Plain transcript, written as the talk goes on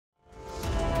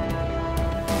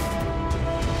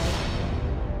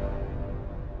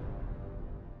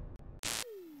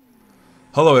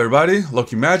Hello everybody,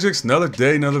 Loki Magics, another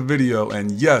day, another video,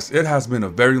 and yes, it has been a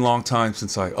very long time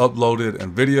since I uploaded a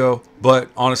video, but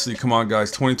honestly, come on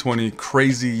guys, 2020,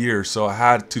 crazy year, so I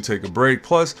had to take a break,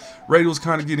 plus Raid was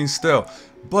kind of getting stale.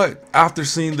 But after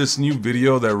seeing this new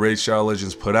video that Raid Shadow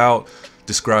Legends put out,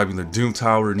 describing the Doom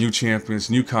Tower, new champions,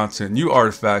 new content, new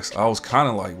artifacts, I was kind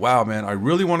of like, wow man, I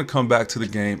really want to come back to the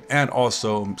game and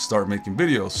also start making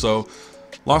videos. So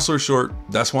long story short,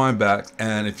 that's why I'm back.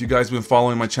 And if you guys have been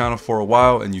following my channel for a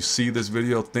while and you see this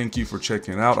video, thank you for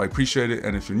checking it out. I appreciate it.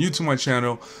 And if you're new to my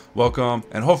channel, welcome.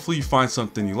 And hopefully you find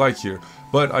something you like here.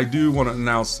 But I do want to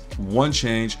announce one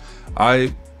change.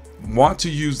 I want to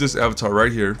use this avatar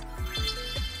right here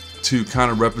to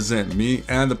kind of represent me.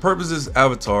 And the purpose of this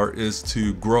avatar is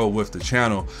to grow with the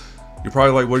channel. You're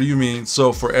probably like, what do you mean?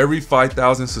 So for every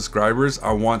 5,000 subscribers,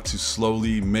 I want to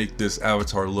slowly make this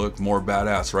avatar look more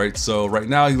badass, right? So right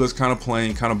now he looks kind of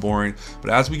plain, kind of boring, but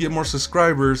as we get more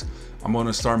subscribers, I'm going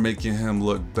to start making him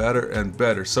look better and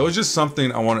better. So it's just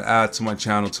something I want to add to my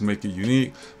channel to make it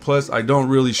unique. Plus, I don't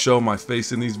really show my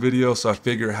face in these videos, so I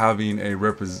figure having a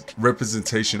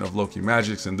representation of Loki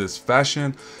Magics in this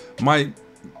fashion might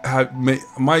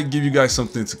give you guys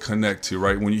something to connect to,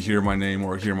 right, when you hear my name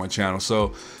or hear my channel.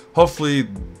 So hopefully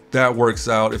that works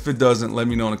out. If it doesn't, let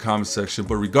me know in the comment section.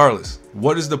 But regardless,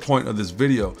 what is the point of this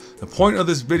video? The point of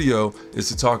this video is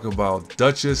to talk about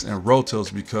Duchess and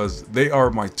Rotos because they are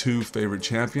my two favorite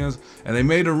champions, and they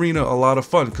made Arena a lot of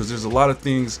fun because there's a lot of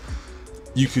things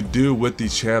you could do with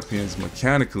these champions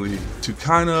mechanically to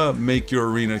kind of make your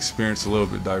arena experience a little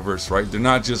bit diverse, right? They're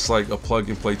not just like a plug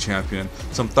and play champion.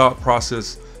 Some thought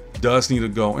process does need to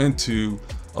go into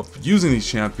using these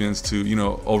champions to, you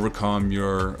know, overcome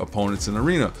your opponents in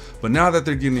arena. But now that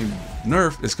they're getting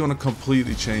nerfed, it's going to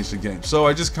completely change the game. So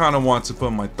I just kind of want to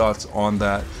put my thoughts on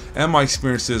that and my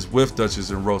experiences with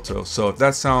Duchess and Rotos. So if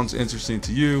that sounds interesting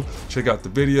to you, check out the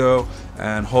video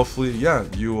and hopefully, yeah,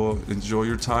 you will enjoy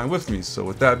your time with me. So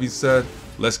with that being said,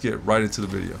 let's get right into the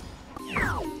video.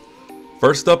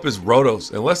 First up is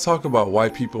Rotos, and let's talk about why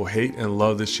people hate and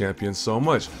love this champion so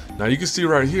much. Now you can see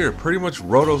right here, pretty much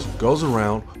Rotos goes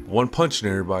around one punching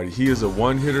everybody. He is a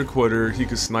one-hitter quitter. He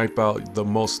can snipe out the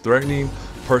most threatening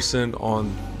person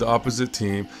on the opposite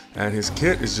team, and his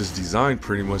kit is just designed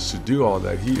pretty much to do all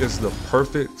that. He is the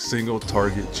perfect single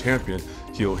target champion.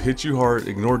 He'll hit you hard,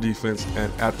 ignore defense,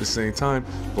 and at the same time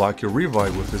block your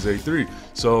revive with his A3.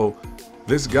 So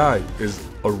this guy is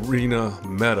arena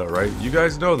meta, right? You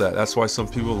guys know that. That's why some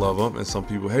people love him and some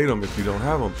people hate him if you don't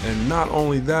have him. And not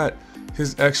only that,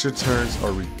 his extra turns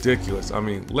are ridiculous. I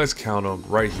mean, let's count them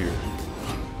right here.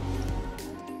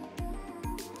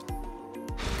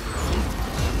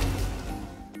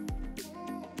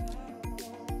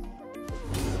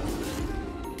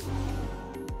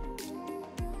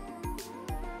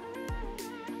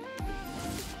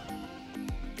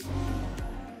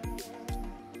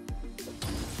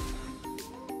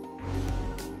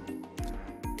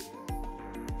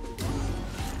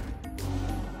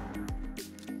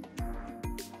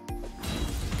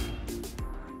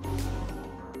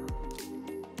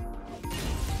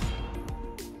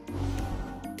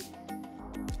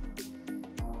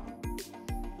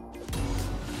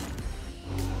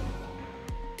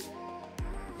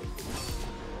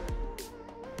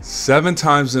 Seven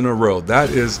times in a row.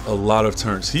 That is a lot of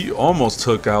turns. He almost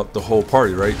took out the whole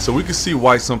party, right? So we can see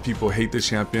why some people hate this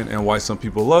champion and why some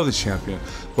people love this champion.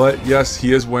 But yes,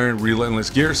 he is wearing relentless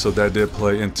gear, so that did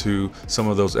play into some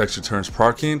of those extra turns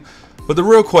proccing. But the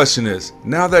real question is,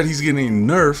 now that he's getting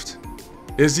nerfed,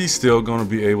 is he still going to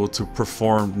be able to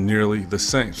perform nearly the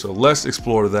same? So let's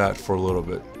explore that for a little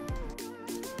bit.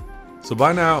 So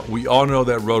by now, we all know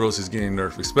that Rotos is getting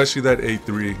nerfed, especially that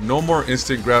A3. No more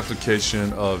instant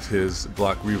gratification of his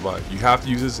block revive. You have to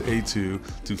use his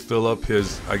A2 to fill up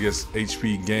his, I guess,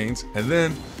 HP gains, and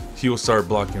then he will start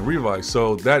blocking revive.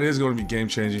 So that is going to be game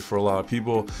changing for a lot of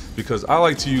people because I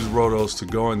like to use Rotos to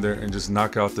go in there and just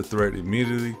knock out the threat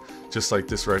immediately, just like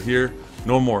this right here.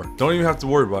 No more. Don't even have to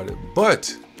worry about it.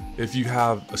 But if you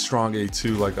have a strong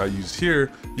A2 like I used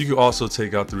here, you can also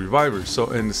take out the revivers.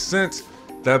 So in a sense,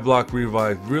 that block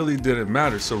revive really didn't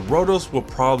matter. So Rotos will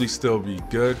probably still be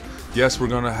good. Yes, we're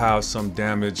gonna have some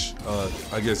damage,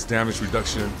 I guess damage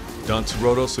reduction done to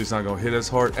Rotos, so he's not gonna hit as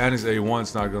hard, and his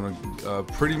A1's not gonna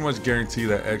pretty much guarantee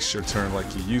that extra turn like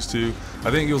he used to. I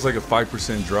think it was like a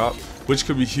 5% drop, which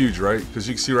could be huge, right? Because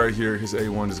you can see right here, his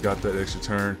A1 has got that extra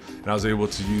turn, and I was able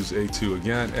to use A2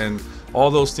 again, and all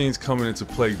those things coming into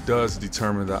play does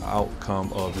determine the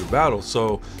outcome of your battle.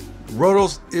 So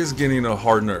Rotos is getting a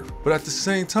hard nerf, but at the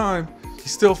same time, he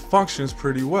still functions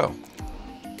pretty well.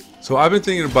 So I've been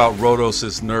thinking about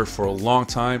Rotos' nerf for a long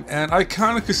time, and I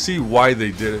kind of could see why they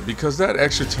did it, because that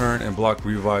extra turn and block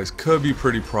revives could be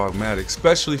pretty problematic,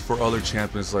 especially for other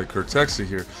champions like Cortexa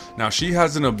here. Now she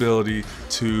has an ability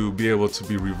to be able to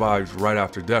be revived right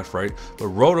after death, right? But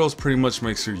Rotos pretty much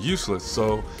makes her useless.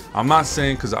 So I'm not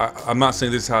saying, I'm not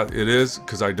saying this is how it is,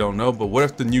 because I don't know, but what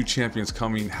if the new champions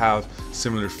coming have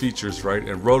similar features, right?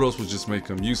 And Rotos would just make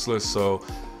them useless. So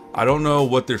I don't know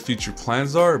what their future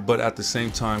plans are, but at the same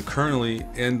time, currently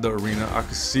in the arena, I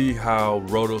could see how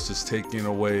Rotos is taking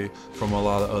away from a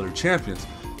lot of other champions.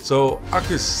 So I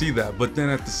could see that, but then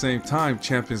at the same time,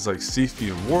 champions like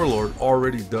Sifi and Warlord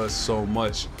already does so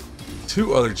much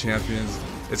to other champions.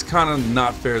 It's kind of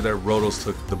not fair that Rotos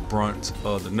took the brunt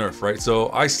of the nerf, right?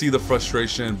 So I see the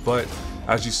frustration, but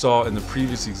as you saw in the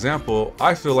previous example,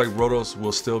 I feel like Rotos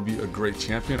will still be a great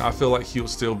champion. I feel like he'll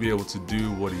still be able to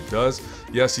do what he does.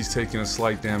 Yes, he's taking a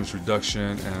slight damage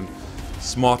reduction and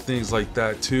small things like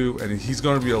that too, and he's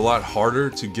going to be a lot harder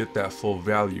to get that full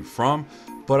value from,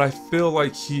 but I feel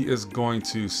like he is going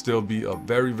to still be a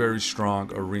very, very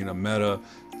strong arena meta,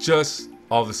 just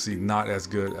obviously not as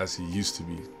good as he used to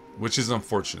be, which is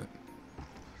unfortunate.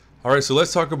 Alright, so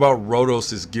let's talk about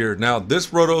Rotos' gear. Now, this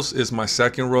Rotos is my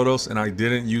second Rotos, and I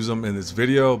didn't use him in this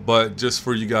video, but just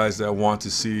for you guys that want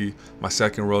to see my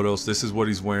second Rotos, this is what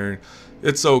he's wearing.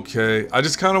 It's okay. I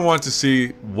just kind of want to see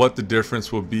what the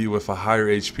difference will be with a higher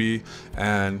HP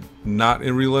and not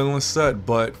in Relentless set,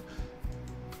 but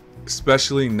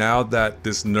especially now that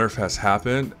this nerf has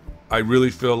happened, I really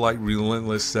feel like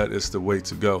Relentless set is the way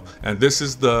to go. And this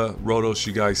is the Rotos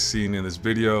you guys seen in this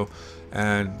video,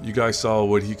 and you guys saw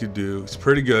what he could do. It's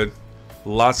pretty good,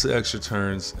 lots of extra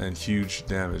turns and huge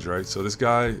damage, right? So this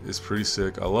guy is pretty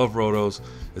sick. I love Rotos.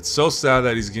 It's so sad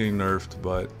that he's getting nerfed,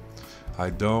 but I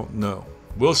don't know.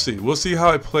 We'll see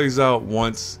how it plays out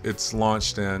once it's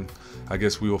launched, and I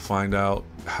guess we will find out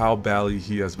how badly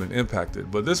he has been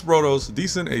impacted. But this Rotos,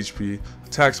 decent HP,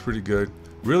 attack's pretty good,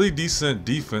 really decent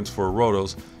defense for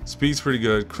Rotos. Speed's pretty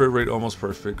good, crit rate almost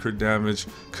perfect, crit damage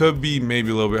could be maybe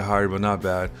a little bit higher, but not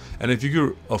bad. And if you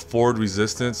could afford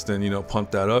resistance, then, you know, pump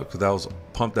that up, because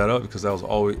that was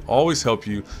always help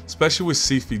you, especially with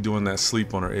Sifi doing that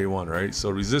sleep on her A1, right? So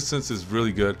resistance is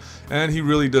really good, and he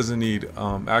really doesn't need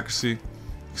accuracy. You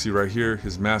can see right here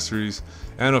his masteries,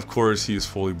 and of course he is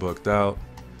fully booked out.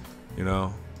 You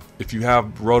know, if you have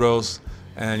Rotos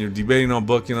and you're debating on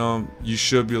booking them, you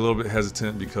should be a little bit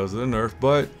hesitant because of the nerf,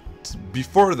 but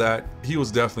before that, he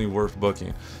was definitely worth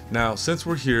booking. Now, since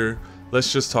we're here,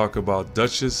 let's just talk about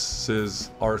Duchess's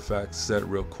artifact set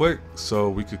real quick, so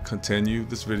we could continue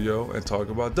this video and talk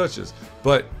about Duchess.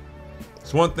 But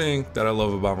it's one thing that I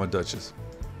love about my Duchess,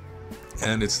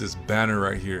 and it's this banner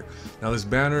right here. Now, this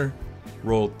banner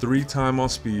rolled 3 times on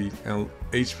speed and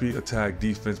HP, attack,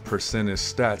 defense, percentage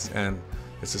stats, and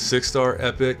it's a 6-star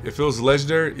epic. If it was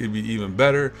legendary, it'd be even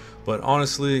better. But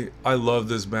honestly, I love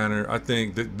this banner. I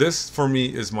think that this, for me,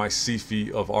 is my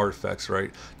Sifi of artifacts, right?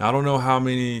 Now, I don't know how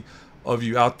many of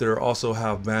you out there also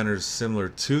have banners similar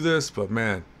to this, but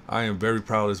man, I am very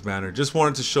proud of this banner. Just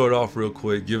wanted to show it off real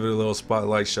quick, give it a little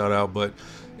spotlight shout out. But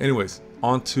anyways,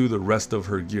 on to the rest of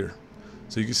her gear.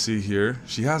 So you can see here,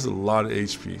 she has a lot of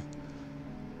HP.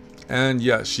 And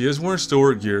yeah, she is wearing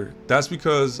Steward gear. That's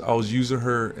because I was using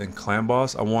her in Clan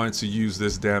Boss. I wanted to use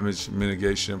this damage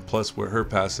mitigation plus with her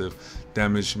passive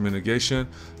damage mitigation.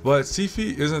 But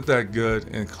Sifi isn't that good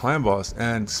in Clan Boss,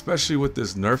 and especially with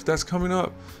this nerf that's coming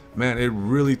up, man, it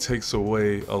really takes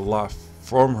away a lot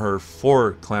from her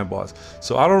for Clan Boss.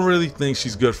 So I don't really think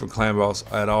she's good for Clan Boss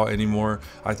at all anymore.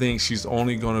 I think she's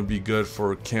only going to be good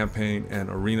for campaign and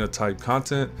arena type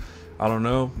content. I don't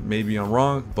know, maybe I'm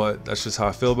wrong, but that's just how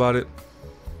I feel about it.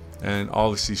 And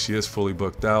obviously she is fully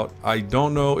booked out. I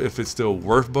don't know if it's still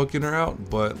worth booking her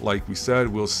out, but like we said,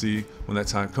 we'll see when that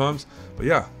time comes. But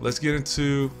yeah, let's get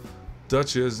into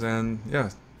Duchess, and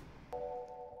yeah.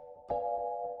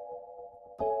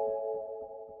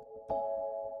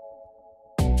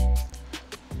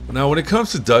 Now, when it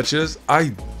comes to Duchess,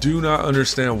 I do not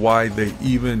understand why they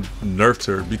even nerfed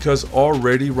her, because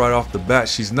already right off the bat,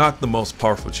 she's not the most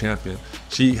powerful champion.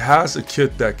 She has a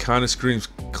kit that kind of screams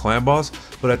Clan Boss,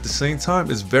 but at the same time,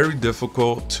 it's very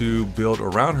difficult to build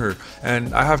around her.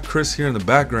 And I have Chris here in the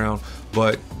background,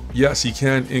 but yes, he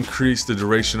can increase the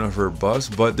duration of her buffs,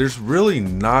 but there's really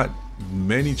not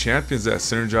many champions that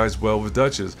synergize well with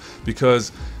Duchess,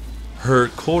 because her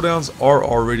cooldowns are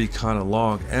already kind of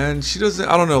long, and she doesn't,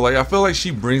 I don't know, like I feel like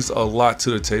she brings a lot to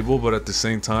the table, but at the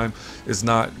same time it's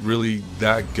not really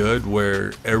that good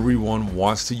where everyone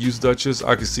wants to use Duchess.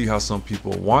 I can see how some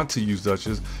people want to use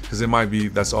Duchess because it might be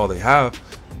that's all they have,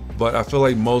 but I feel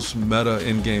like most meta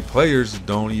in-game players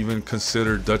don't even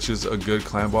consider Duchess a good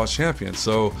clan boss champion.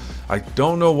 So I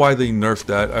don't know why they nerfed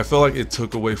that. I feel like it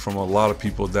took away from a lot of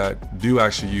people that do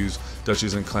actually use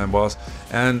Duchess and clan boss,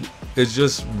 and it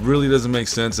just really doesn't make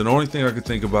sense. And the only thing I could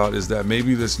think about is that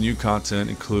maybe this new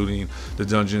content, including the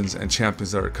dungeons and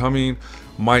champions that are coming,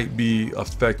 might be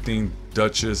affecting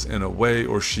Duchess in a way,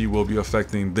 or she will be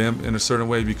affecting them in a certain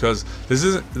way, because this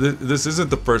isn't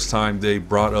the first time they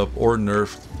brought up or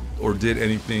nerfed or did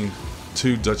anything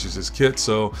to Duchess's kit.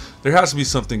 So there has to be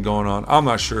something going on. I'm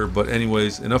not sure, but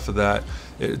anyways, enough of that.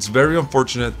 It's very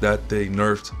unfortunate that they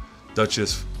nerfed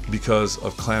Duchess because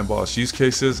of clan boss use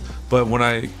cases, but when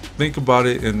I think about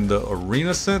it in the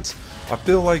arena sense, I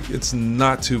feel like it's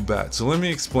not too bad. So let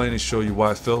me explain and show you why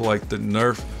I feel like the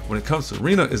nerf when it comes to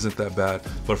arena isn't that bad.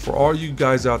 But for all you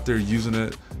guys out there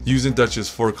using Duchess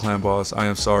for clan boss, I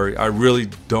am sorry. I really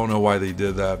don't know why they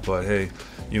did that, but hey,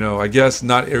 you know, I guess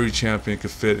not every champion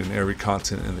could fit in every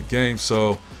content in the game.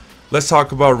 So let's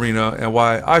talk about arena and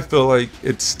why I feel like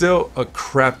it's still a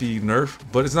crappy nerf,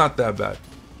 but it's not that bad.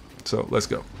 So let's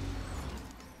go.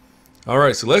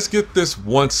 Alright, so let's get this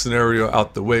one scenario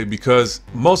out the way, because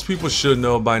most people should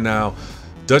know by now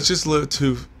Duchess Live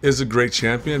 2 is a great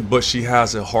champion, but she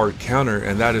has a hard counter,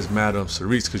 and that is Madame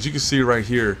Cerise. Because you can see right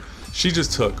here, she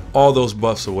just took all those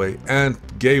buffs away and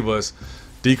gave us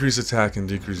decreased attack and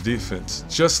decreased defense,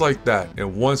 just like that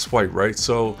in one swipe, right?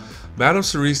 So Madame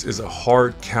Cerise is a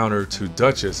hard counter to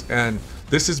Duchess, and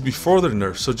this is before the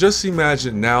nerf. So just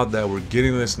imagine now that we're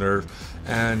getting this nerf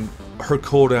and her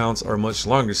cooldowns are much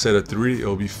longer. Instead of 3,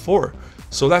 it'll be 4.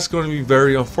 So that's going to be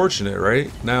very unfortunate,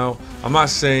 right? Now, I'm not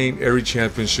saying every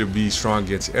champion should be strong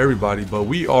against everybody, but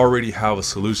we already have a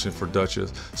solution for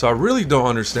Duchess. So I really don't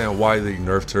understand why they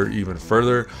nerfed her even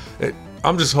further.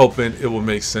 I'm just hoping it will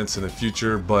make sense in the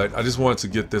future, but I just wanted to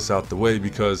get this out the way,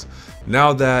 because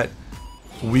now that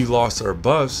we lost our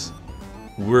buffs,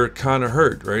 we're kind of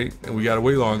hurt, right? And we gotta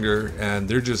wait longer, and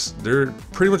they're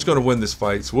pretty much gonna win this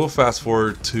fight. So we'll fast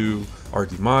forward to our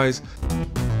demise.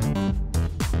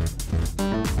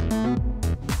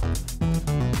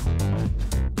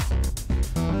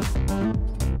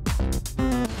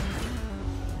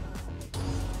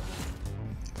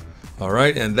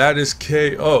 Alright, and that is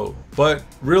KO. But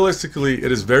realistically,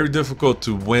 it is very difficult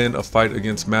to win a fight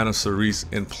against Madame Cerise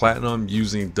in Platinum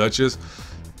using Duchess.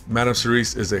 Madame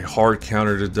Cerise is a hard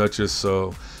counter to Duchess,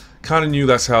 so kind of knew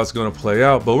that's how it's going to play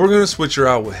out. But we're going to switch her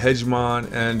out with Hegemon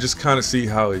and just kind of see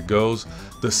how it goes.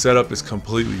 The setup is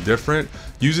completely different.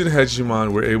 Using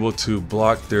Hegemon, we're able to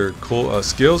block their cool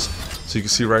skills. So you can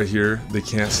see right here, they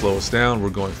can't slow us down. We're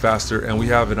going faster, and we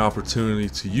have an opportunity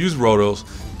to use Rotos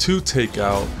to take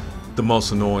out the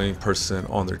most annoying person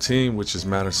on their team, which is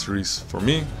Madame Cerise for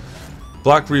me.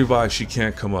 Block revive, she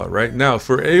can't come up. Right now, if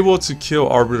we're able to kill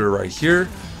Arbiter right here,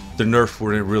 the nerf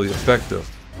wouldn't really affect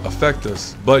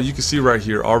us. But you can see right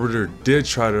here, Arbiter did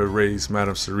try to raise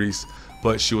Madame Cerise,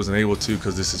 but she wasn't able to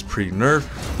because this is pre-nerf.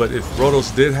 But if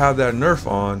Rotos did have that nerf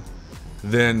on,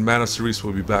 then Madame Cerise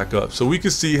will be back up. So we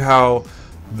can see how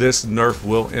this nerf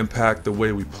will impact the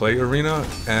way we play arena,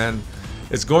 and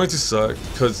it's going to suck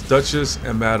because Duchess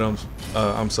and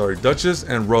Duchess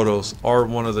and Rotos are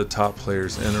one of the top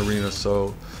players in arena.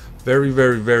 So very,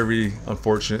 very, very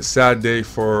unfortunate. Sad day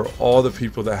for all the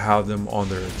people that have them on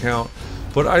their account.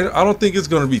 But I don't think it's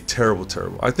going to be terrible.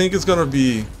 I think it's going to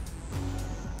be,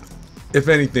 if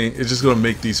anything, it's just going to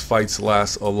make these fights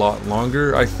last a lot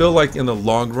longer. I feel like in the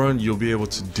long run, you'll be able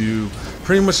to do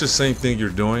pretty much the same thing you're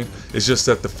doing. It's just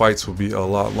that the fights will be a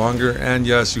lot longer. And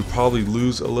yes, you probably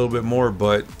lose a little bit more,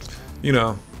 but you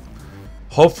know,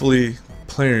 hopefully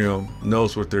Plarium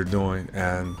knows what they're doing,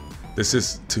 and this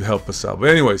is to help us out. But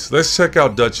anyways, let's check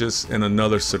out Duchess in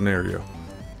another scenario.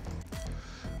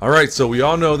 Alright, so we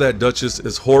all know that Duchess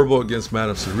is horrible against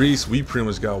Madame Cerise. We pretty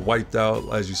much got wiped out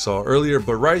as you saw earlier.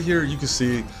 But right here you can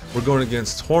see we're going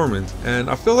against Tormund. And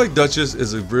I feel like Duchess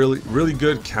is a really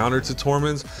good counter to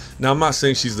Tormund's. Now I'm not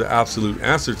saying she's the absolute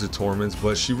answer to Tormund's,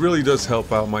 but she really does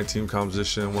help out my team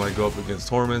composition when I go up against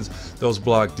Tormund's. Those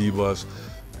block debuffs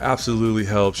absolutely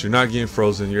helps. You're not getting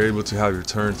frozen, you're able to have your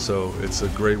turn, so it's a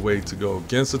great way to go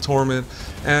against the Tormund.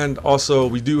 And also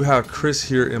we do have Chris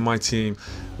here in my team,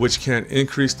 which can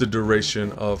increase the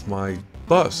duration of my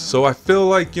buffs. So I feel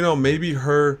like, you know, maybe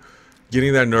her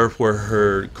getting that nerf where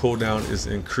her cooldown is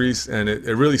increased, and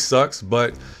it really sucks,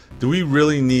 but do we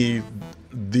really need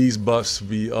these buffs to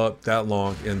be up that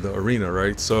long in the arena,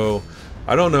 right? So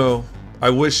I don't know. I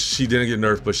wish she didn't get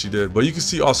nerfed, but she did. But you can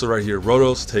see also right here,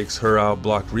 Rotos takes her out,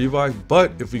 block revive.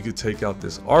 But if we could take out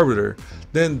this Arbiter,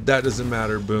 then that doesn't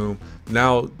matter. Boom.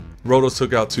 Now Rotos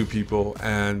took out 2 people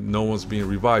and no one's being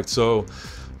revived. So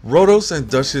Rotos and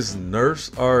Duchess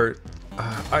nerfs are,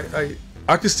 I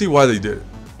can see why they did it,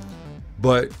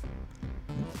 but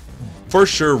for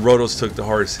sure Rotos took the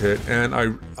hardest hit, and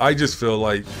I just feel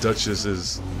like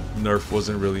Duchess's nerf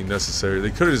wasn't really necessary. They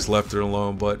could have just left her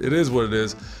alone, but it is what it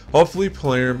is. Hopefully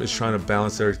Playroom is trying to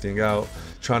balance everything out,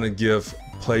 trying to give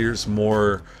players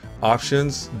more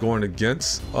options going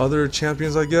against other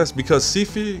champions, I guess, because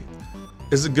Sifi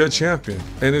is a good champion,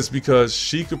 and it's because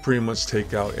she could pretty much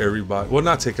take out everybody. Well,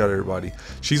 not take out everybody.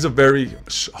 She's a very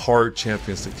hard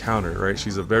champion to counter, right?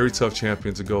 She's a very tough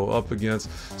champion to go up against.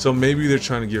 So maybe they're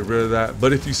trying to get rid of that.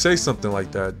 But if you say something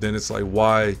like that, then it's like,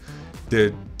 why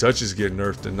did Duchess get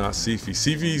nerfed and not Sifi?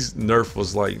 Sifi's nerf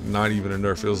was like not even a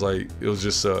nerf. It was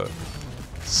just a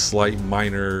slight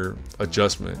minor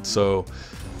adjustment. So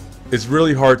it's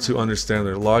really hard to understand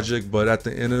their logic, but at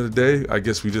the end of the day, I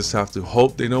guess we just have to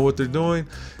hope they know what they're doing,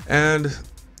 and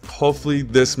hopefully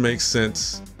this makes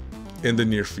sense in the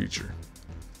near future.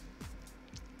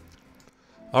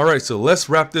 Alright, so let's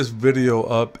wrap this video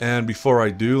up, and before I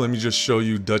do, let me just show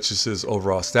you Duchess's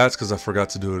overall stats because I forgot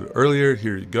to do it earlier.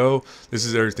 Here you go. This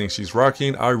is everything she's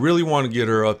rocking. I really want to get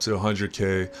her up to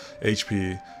 100k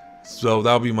HP, so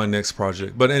that'll be my next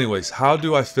project. But anyways, how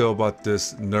do I feel about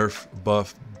this nerf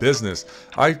buff business?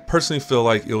 I personally feel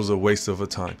like it was a waste of a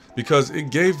time because it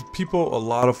gave people a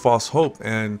lot of false hope,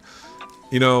 and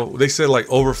you know, they said like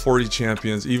over 40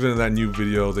 champions. Even in that new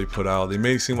video they put out, they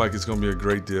made it seem like it's going to be a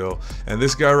great deal, and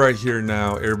this guy right here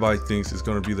now, everybody thinks is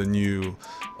going to be the new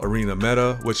arena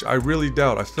meta, which I really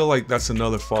doubt. I feel like that's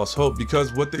another false hope,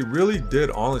 because what they really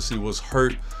did honestly was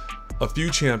hurt a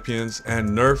few champions and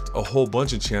nerfed a whole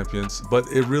bunch of champions, but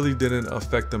it really didn't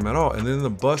affect them at all. And then the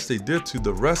buffs they did to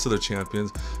the rest of the champions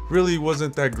really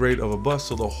wasn't that great of a buff,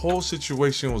 so the whole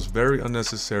situation was very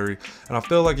unnecessary, and I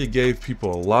feel like it gave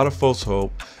people a lot of false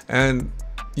hope. And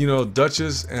you know,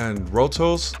 Duchess and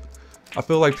Rotos, I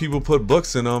feel like people put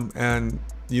books in them, and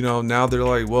you know, now they're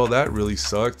like, well, that really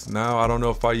sucked. Now I don't know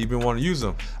if I even want to use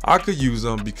them. I could use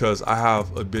them because I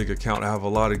have a big account. I have a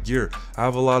lot of gear. I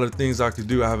have a lot of things I could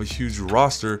do. I have a huge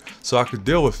roster, so I could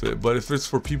deal with it. But if it's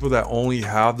for people that only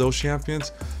have those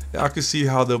champions, I could see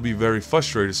how they'll be very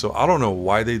frustrated. So I don't know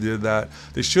why they did that.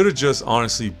 They should have just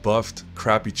honestly buffed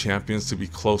crappy champions to be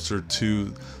closer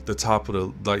to the top of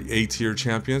the like A-tier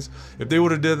champions. If they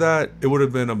would have did that, it would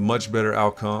have been a much better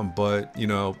outcome. But you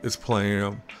know, it's playing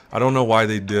them. I don't know why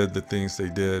they did the things they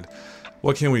did.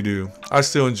 What can we do? I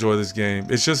still enjoy this game.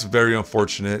 It's just very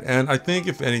unfortunate, and I think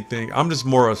if anything, I'm just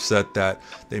more upset that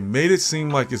they made it seem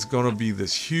like it's gonna be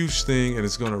this huge thing and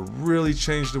it's gonna really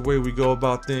change the way we go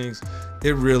about things.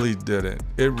 It really didn't.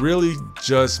 It really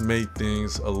just made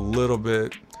things a little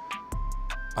bit,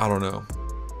 I don't know,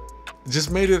 it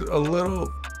just made it a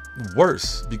little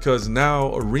worse, because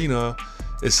now arena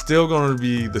is still going to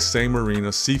be the same arena.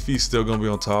 Sifi's still going to be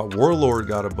on top. Warlord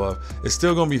got a buff. It's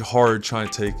still going to be hard trying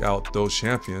to take out those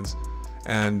champions,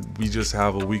 and we just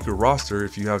have a weaker roster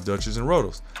if you have Duchess and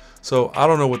Rotos. So I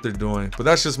don't know what they're doing, but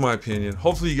that's just my opinion.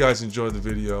 Hopefully you guys enjoyed the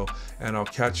video, and I'll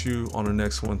catch you on the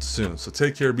next one soon. So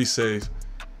take care, be safe,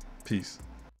 peace.